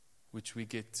 which we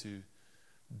get to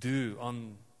do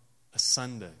on a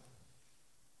Sunday,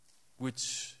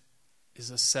 which is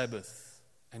a Sabbath,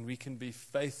 and we can be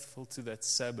faithful to that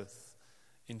Sabbath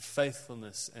in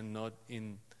faithfulness and not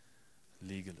in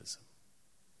legalism.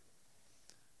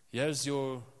 Here's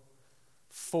your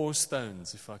 4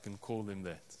 stones, if I can call them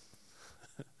that.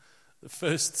 The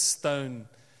first stone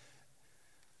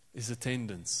is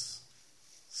attendance.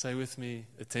 Say with me,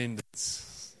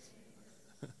 attendance.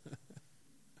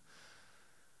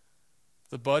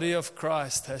 The body of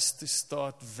Christ has to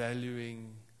start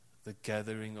valuing the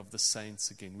gathering of the saints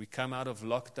again. We come out of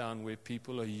lockdown where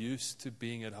people are used to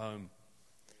being at home.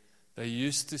 They're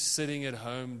used to sitting at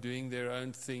home, doing their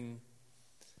own thing,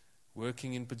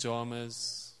 working in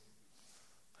pajamas.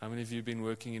 How many of you have been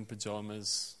working in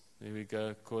pajamas? There we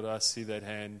go. Cora, I see that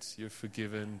hand. You're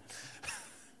forgiven.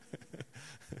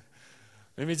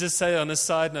 Let me just say on a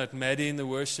side note, Maddie in the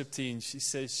worship team, she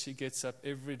says she gets up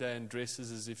every day and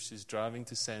dresses as if she's driving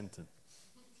to Sandton.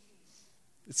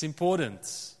 It's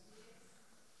important.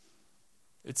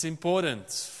 It's important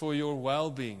for your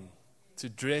well-being to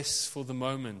dress for the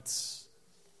moment.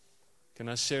 Can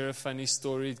I share a funny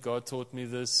story? God taught me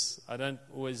this. I don't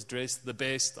always dress the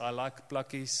best. I like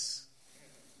pluckies.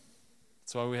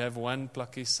 That's why we have one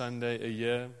plucky Sunday a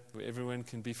year where everyone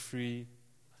can be free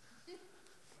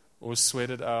or sweat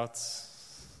it out.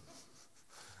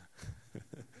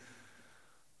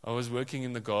 I was working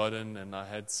in the garden and I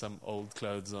had some old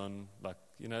clothes on, like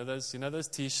you know those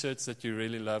T-shirts that you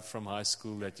really love from high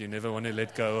school that you never want to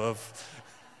let go of.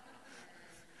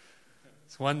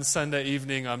 One Sunday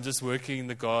evening, I'm just working in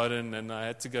the garden, and I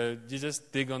had to go. You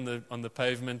just dig on the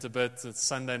pavement a bit. It's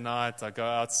Sunday night. I go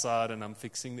outside, and I'm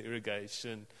fixing the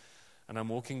irrigation, and I'm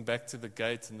walking back to the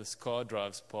gate, and this car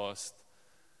drives past.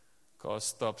 Car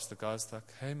stops. The guy's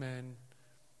like, "Hey, man,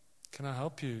 can I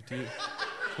help you?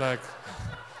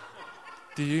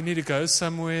 Do you need to go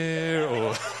somewhere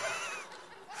or?"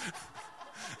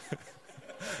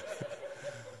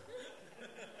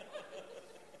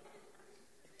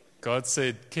 God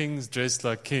said, "Kings dressed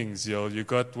like kings, y'all. You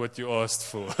got what you asked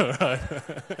for." All right?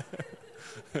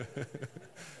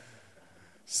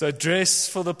 So dress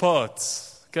for the part.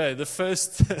 Okay, the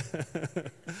first.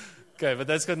 Okay, but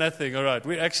that's got nothing. All right,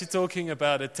 we're actually talking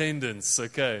about attendance.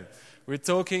 Okay, we're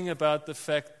talking about the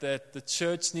fact that the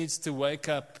church needs to wake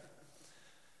up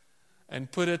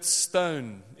and put its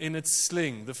stone in its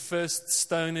sling. The first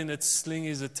stone in its sling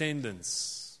is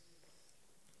attendance.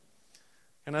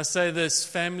 And I say this,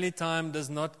 family time does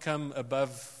not come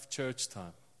above church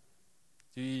time.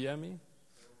 Do you hear me?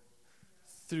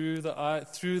 Through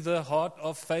the heart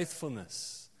of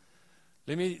faithfulness.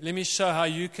 Let me show how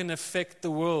you can affect the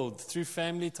world through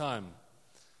family time.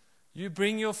 You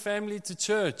bring your family to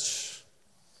church.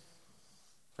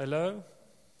 Hello?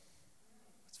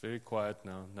 It's very quiet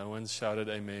now. No one shouted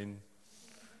amen.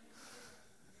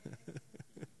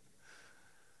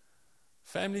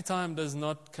 Family time does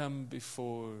not come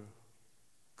before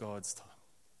God's time.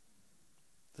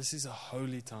 This is a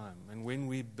holy time. And when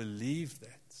we believe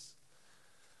that,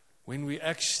 when we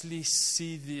actually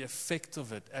see the effect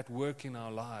of it at work in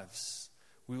our lives,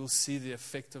 we will see the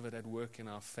effect of it at work in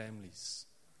our families.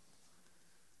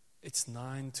 It's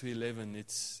 9 to 11.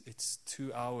 It's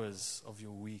 2 hours of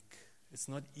your week. It's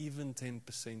not even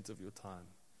 10% of your time.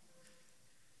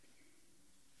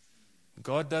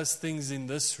 God does things in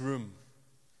this room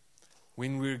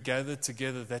when we're gathered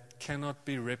together that cannot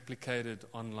be replicated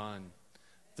online.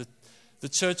 The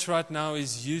church right now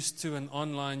is used to an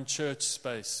online church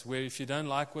space where if you don't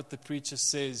like what the preacher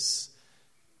says,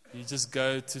 you just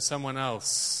go to someone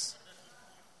else.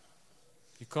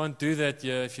 You can't do that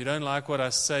here. If you don't like what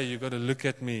I say, you've got to look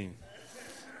at me.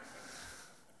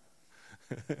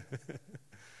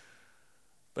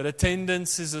 But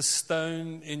attendance is a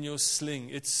stone in your sling.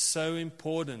 It's so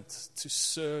important to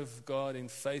serve God in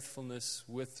faithfulness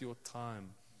with your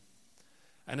time.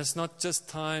 And it's not just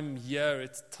time here,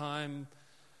 it's time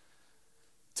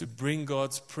to bring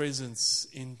God's presence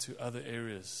into other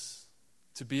areas.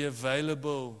 To be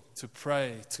available, to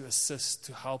pray, to assist,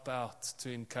 to help out,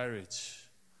 to encourage.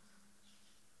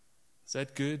 Is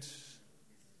that good?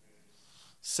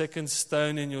 Second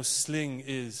stone in your sling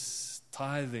is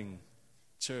tithing,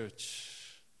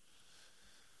 church.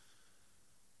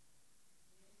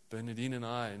 Bernadine and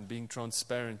I, and being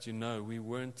transparent, we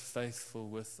weren't faithful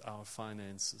with our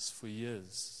finances for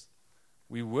years.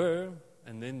 We were,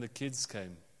 and then the kids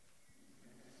came.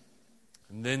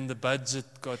 And then the budget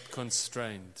got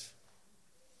constrained.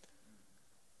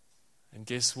 And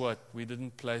guess what? We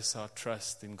didn't place our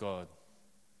trust in God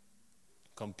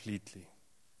completely.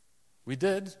 We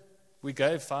did. We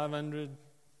gave 500,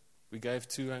 we gave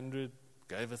 200,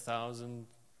 gave 1,000,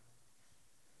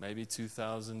 maybe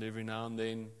 2,000 every now and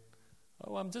then.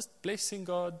 Oh, I'm just blessing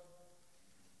God.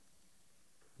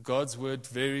 God's word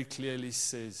very clearly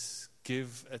says,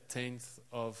 give 1/10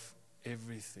 of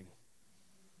everything.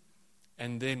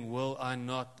 And then will I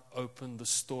not open the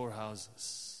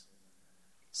storehouses?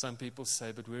 Some people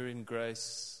say, but we're in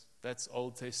grace. That's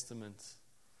Old Testament.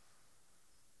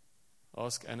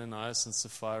 Ask Ananias and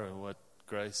Sapphira what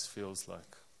grace feels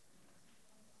like.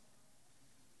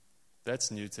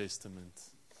 That's New Testament.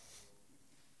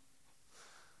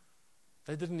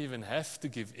 They didn't even have to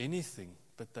give anything,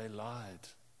 but they lied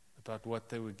about what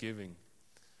they were giving.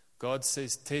 God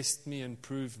says, test me and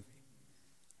prove me.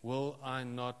 Will I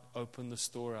not open the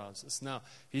storehouses? Now,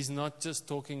 he's not just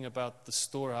talking about the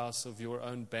storehouse of your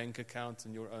own bank account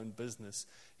and your own business.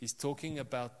 He's talking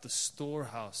about the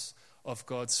storehouse of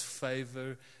God's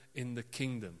favor in the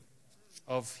kingdom,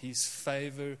 of his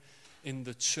favor in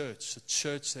the church, a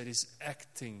church that is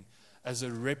acting as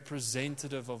a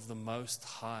representative of the Most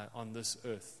High on this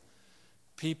earth.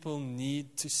 People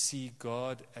need to see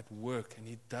God at work, and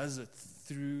he does it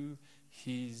through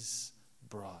his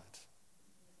bride.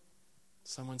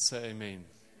 Someone say amen.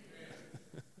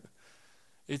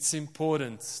 It's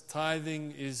important.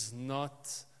 Tithing is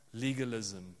not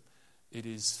legalism. It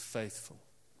is faithful.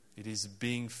 It is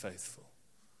being faithful.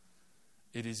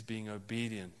 It is being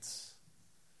obedient.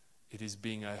 It is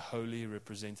being a holy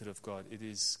representative of God. It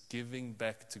is giving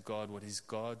back to God what is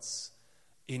God's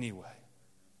anyway.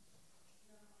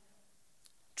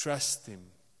 Trust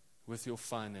him with your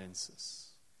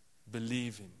finances.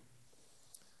 Believe him.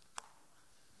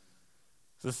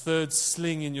 The third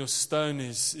sling in your stone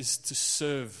is to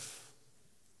serve.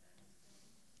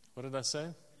 What did I say?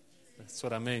 That's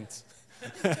what I meant.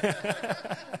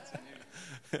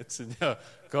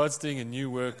 God's doing a new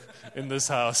work in this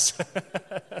house.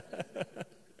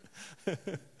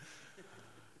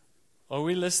 Are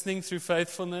we listening through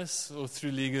faithfulness or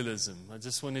through legalism? I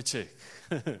just want to check.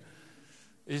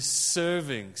 Is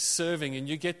serving, and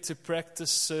you get to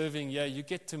practice serving. Yeah, you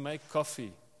get to make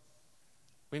coffee.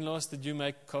 When last did you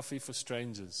make coffee for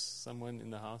strangers? Someone in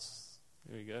the house?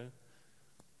 There we go.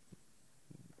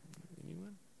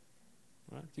 Anyone?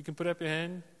 Right, you can put up your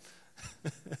hand.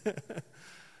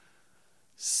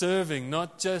 Serving,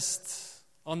 not just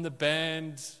on the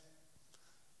band,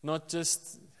 not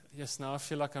just, yes, now I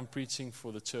feel like I'm preaching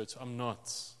for the church. I'm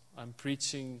not. I'm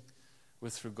preaching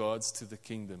with regards to the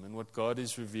kingdom and what God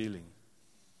is revealing.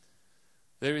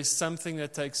 There is something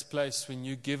that takes place when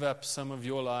you give up some of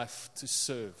your life to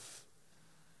serve.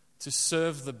 To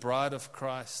serve the bride of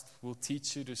Christ will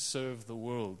teach you to serve the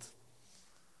world.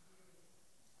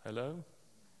 Hello?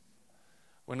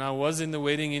 When I was in the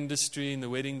wedding industry, in the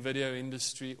wedding video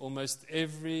industry, almost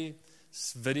every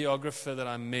videographer that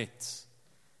I met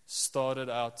started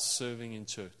out serving in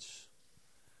church.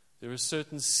 There were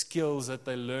certain skills that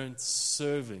they learned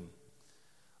serving.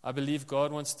 I believe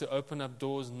God wants to open up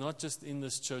doors, not just in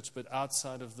this church, but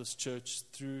outside of this church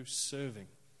through serving,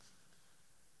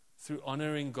 through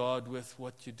honoring God with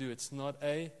what you do. It's not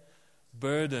a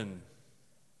burden.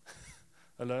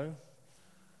 Hello?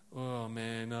 Oh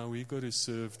man, no, we got to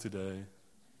serve today.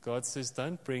 God says,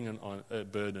 don't bring a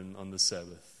burden on the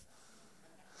Sabbath.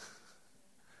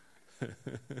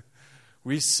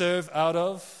 We serve out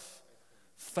of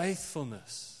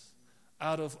faithfulness,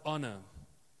 out of honor.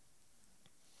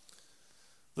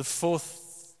 The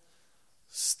fourth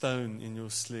stone in your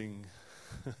sling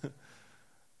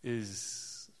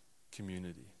is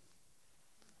community,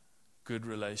 good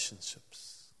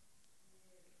relationships.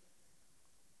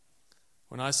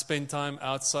 When I spend time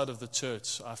outside of the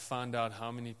church, I find out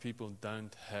how many people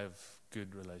don't have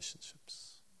good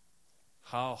relationships.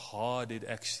 How hard it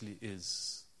actually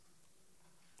is.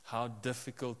 How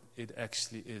difficult it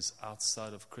actually is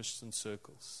outside of Christian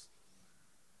circles.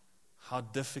 How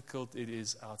difficult it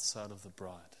is outside of the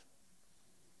bride.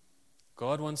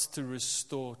 God wants to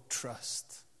restore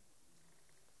trust.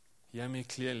 Hear me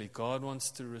clearly. God wants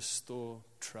to restore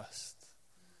trust.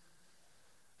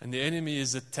 And the enemy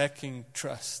is attacking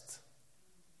trust,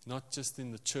 not just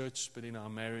in the church, but in our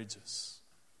marriages.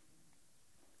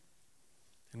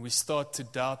 And we start to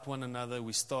doubt one another.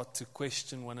 We start to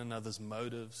question one another's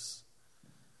motives.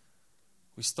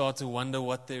 We start to wonder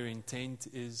what their intent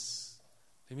is.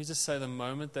 Let me just say, the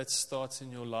moment that starts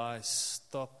in your life,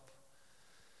 stop.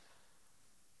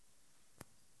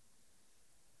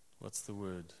 What's the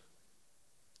word?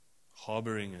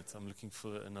 Harboring it. I'm looking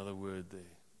for another word there.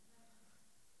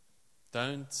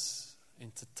 Don't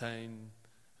entertain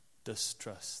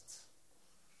distrust.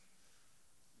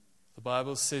 The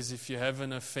Bible says if you have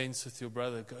an offense with your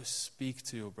brother, go speak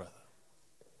to your brother.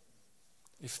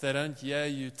 If they don't hear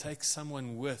you, take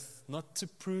someone with, not to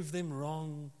prove them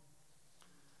wrong,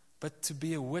 but to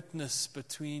be a witness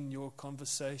between your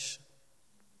conversation.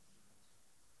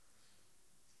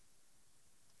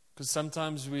 Because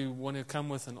sometimes we want to come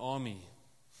with an army.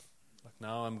 Like,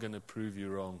 now I'm going to prove you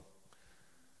wrong.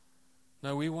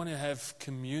 No, we want to have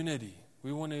community.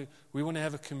 We want to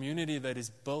have a community that is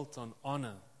built on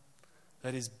honor,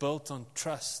 that is built on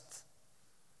trust,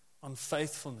 on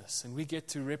faithfulness. And we get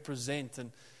to represent.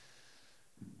 And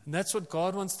that's what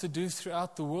God wants to do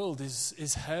throughout the world,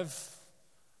 is have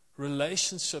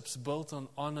relationships built on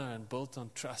honor and built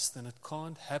on trust. And it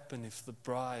can't happen if the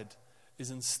bride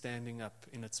isn't standing up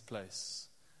in its place,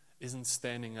 isn't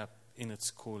standing up in its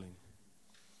calling.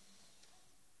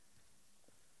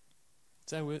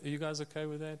 Are you guys okay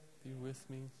with that? Are you with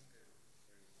me?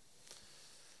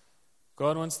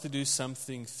 God wants to do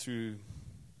something through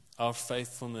our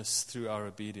faithfulness, through our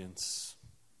obedience,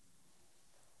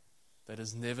 that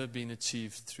has never been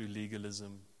achieved through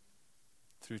legalism,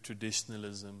 through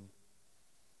traditionalism,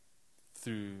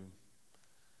 through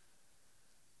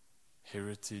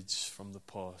heritage from the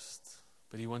past.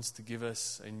 But He wants to give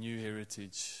us a new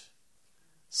heritage,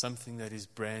 something that is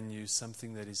brand new,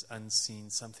 something that is unseen,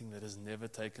 something that has never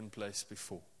taken place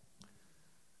before.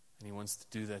 And He wants to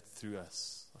do that through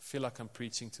us. I feel like I'm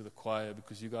preaching to the choir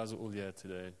because you guys are all here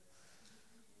today.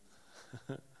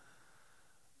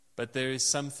 But there is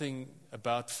something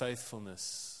about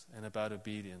faithfulness and about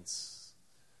obedience,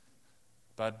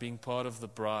 about being part of the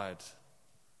bride,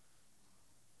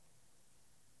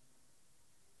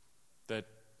 that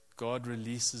God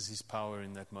releases His power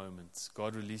in that moment.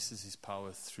 God releases His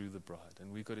power through the bride.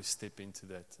 And we've got to step into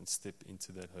that and step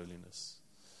into that holiness.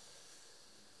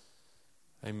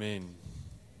 Amen.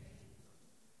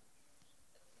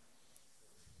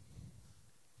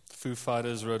 Foo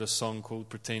Fighters wrote a song called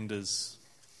Pretenders.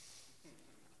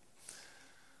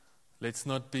 Let's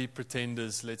not be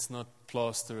pretenders. Let's not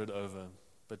plaster it over.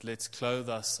 But let's clothe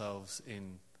ourselves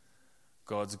in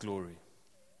God's glory.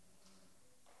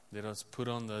 Let us put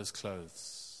on those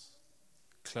clothes.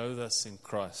 Clothe us in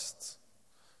Christ.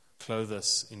 Clothe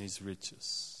us in His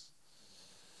riches.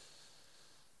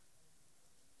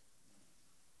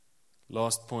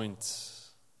 Last point,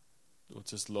 or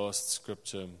just last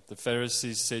scripture. The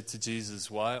Pharisees said to Jesus,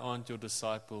 "Why aren't your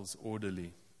disciples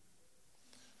orderly?"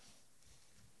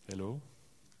 Hello?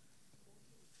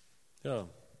 Yeah.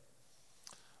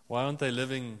 Why aren't they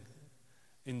living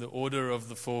in the order of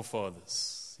the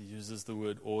forefathers? He uses the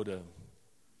word order.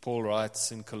 Paul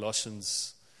writes in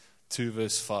Colossians 2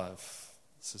 verse 5.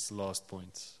 This is the last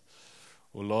point.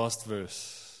 Or last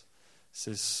verse. It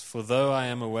says, "For though I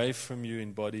am away from you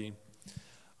in body,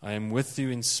 I am with you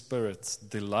in spirit,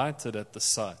 delighted at the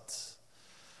sight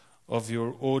of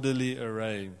your orderly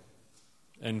array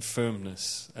and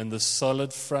firmness, and the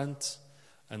solid front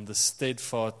and the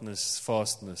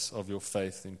steadfastness of your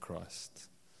faith in Christ.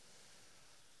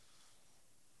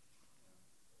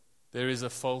 There is a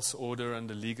false order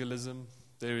under legalism.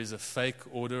 There is a fake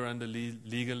order under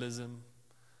legalism.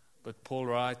 But Paul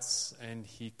writes and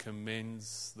he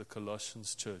commends the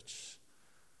Colossians church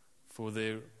for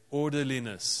their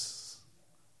orderliness.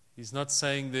 He's not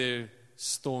saying their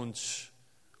staunch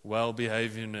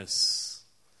well-behaviorness.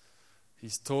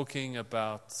 He's talking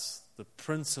about the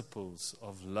principles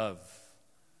of love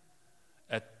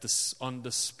on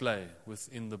display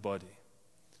within the body,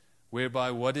 whereby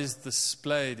what is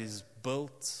displayed is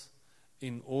built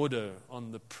in order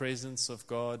on the presence of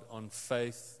God, on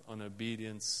faith, on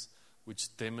obedience,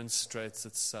 which demonstrates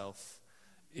itself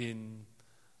in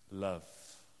love.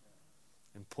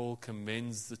 And Paul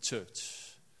commends the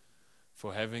church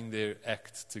for having their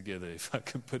act together, if I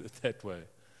can put it that way,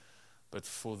 but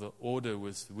for the order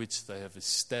with which they have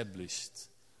established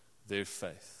their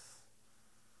faith.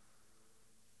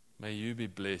 May you be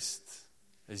blessed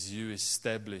as you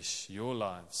establish your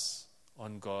lives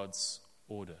on God's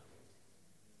order.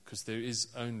 Because there is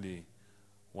only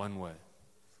one way,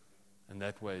 and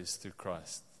that way is through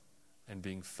Christ and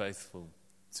being faithful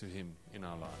to Him in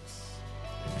our lives.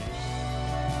 Amen.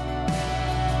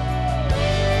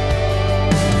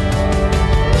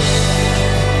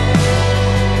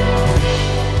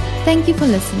 Thank you for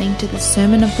listening to the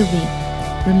Sermon of the Week.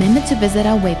 Remember to visit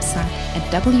our website at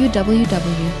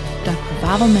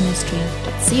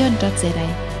www.revivalministry.co.za,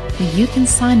 where you can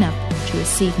sign up to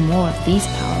receive more of these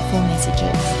powerful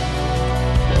messages.